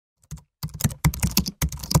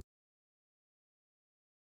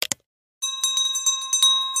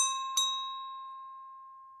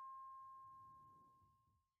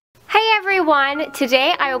Hey everyone!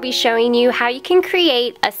 Today I will be showing you how you can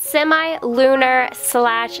create a semi-lunar /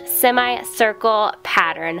 semi-circle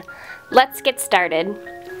pattern. Let's get started.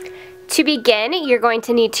 To begin, you're going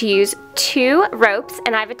to need to use 2 ropes,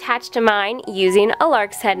 and I've attached mine using a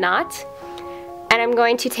lark's head knot. And I'm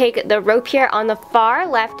going to take the rope here on the far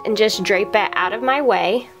left and just drape it out of my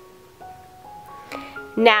way.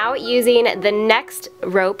 Now, using the next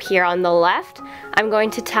rope here on the left, I'm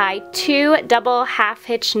going to tie 2 double half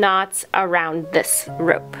hitch knots around this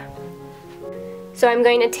rope. So I'm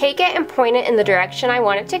going to take it and point it in the direction I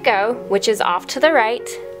want it to go, which is off to the right.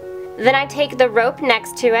 Then I take the rope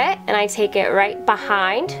next to it and I take it right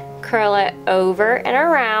behind, curl it over and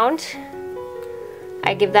around.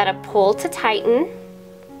 I give that a pull to tighten.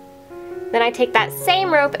 Then I take that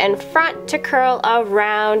same rope in front to curl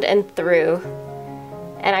around and through,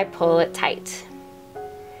 and I pull it tight.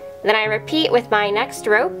 Then I repeat with my next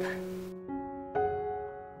rope.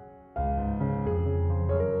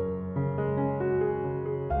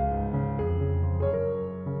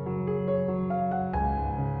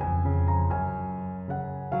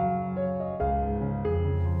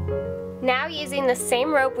 Now, using the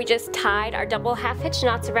same rope we just tied our double half hitch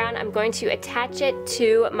knots around, I'm going to attach it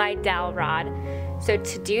to my dowel rod. So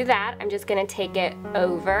to do that, I'm just going to take it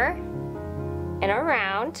over and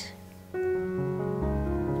around.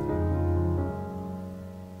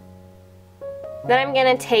 Then I'm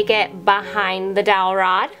going to take it behind the dowel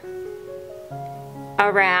rod,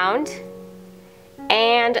 around,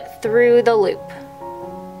 and through the loop.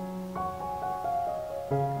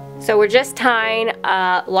 So we're just tying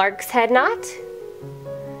a lark's head knot,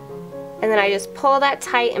 and then I just pull that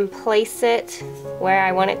tight and place it where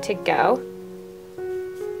I want it to go.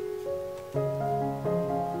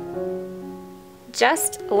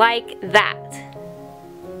 Just like that.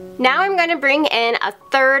 Now I'm going to bring in a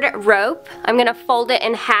 3rd rope. I'm going to fold it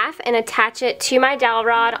in half and attach it to my dowel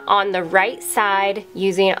rod on the right side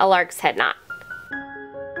using a lark's head knot.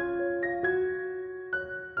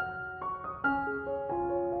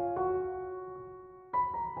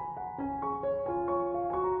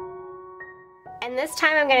 And this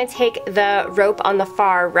time I'm going to take the rope on the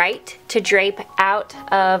far right to drape out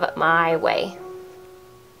of my way.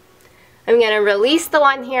 I'm going to release the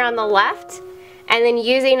one here on the left, and then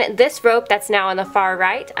using this rope that's now on the far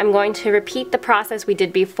right, I'm going to repeat the process we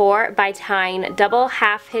did before by tying double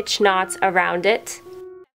half hitch knots around it.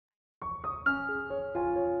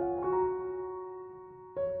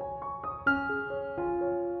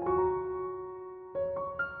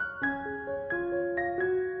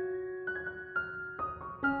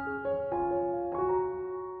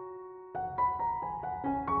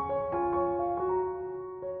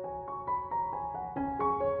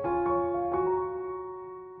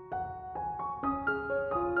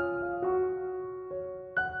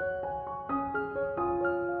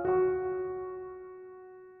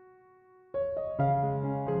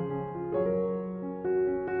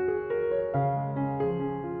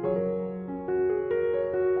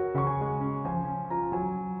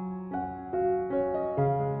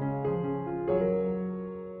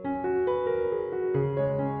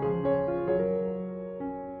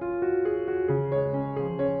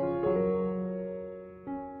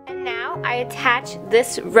 I attach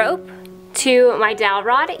this rope to my dowel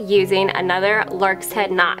rod using another lark's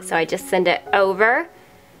head knot. So I just send it over,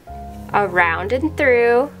 around and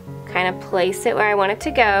through, kind of place it where I want it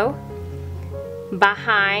to go,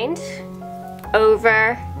 behind,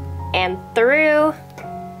 over, and through,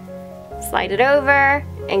 slide it over,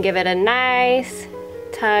 and give it a nice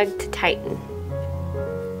tug to tighten.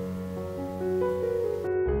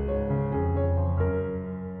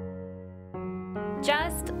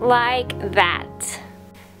 Just like that.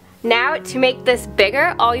 Now, to make this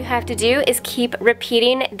bigger, all you have to do is keep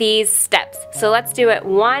repeating these steps. So let's do it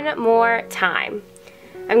one more time.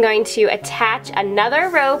 I'm going to attach another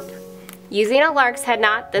rope using a lark's head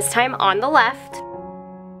knot, this time on the left.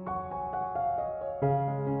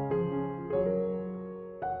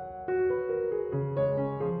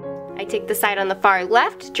 I take the side on the far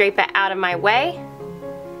left, drape it out of my way.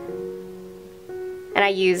 And I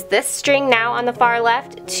use this string now on the far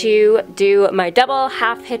left to do my double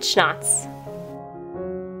half hitch knots.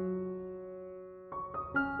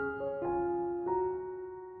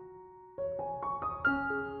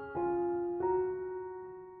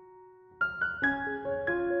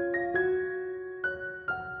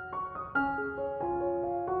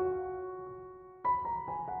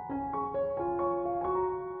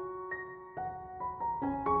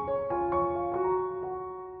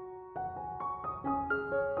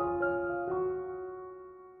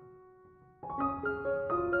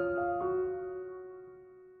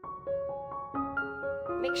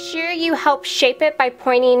 Make sure you help shape it by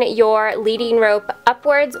pointing your leading rope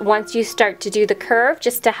upwards once you start to do the curve,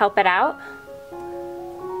 just to help it out.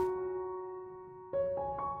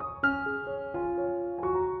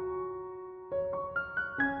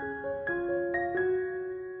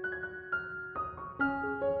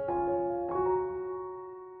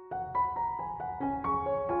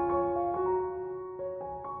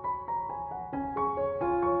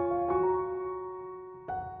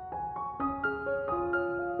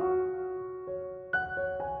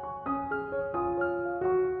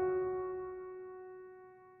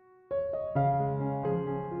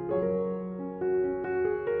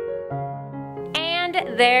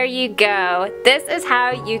 There you go. This is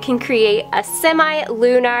how you can create a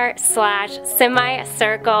semi-lunar /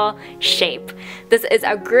 semi-circle shape. This is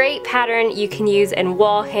a great pattern you can use in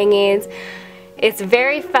wall hangings. It's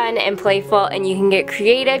very fun and playful, and you can get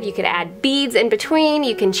creative. You can add beads in between,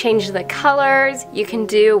 you can change the colors, you can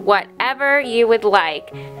do whatever you would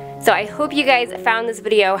like. So I hope you guys found this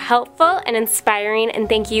video helpful and inspiring, and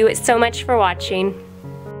thank you so much for watching.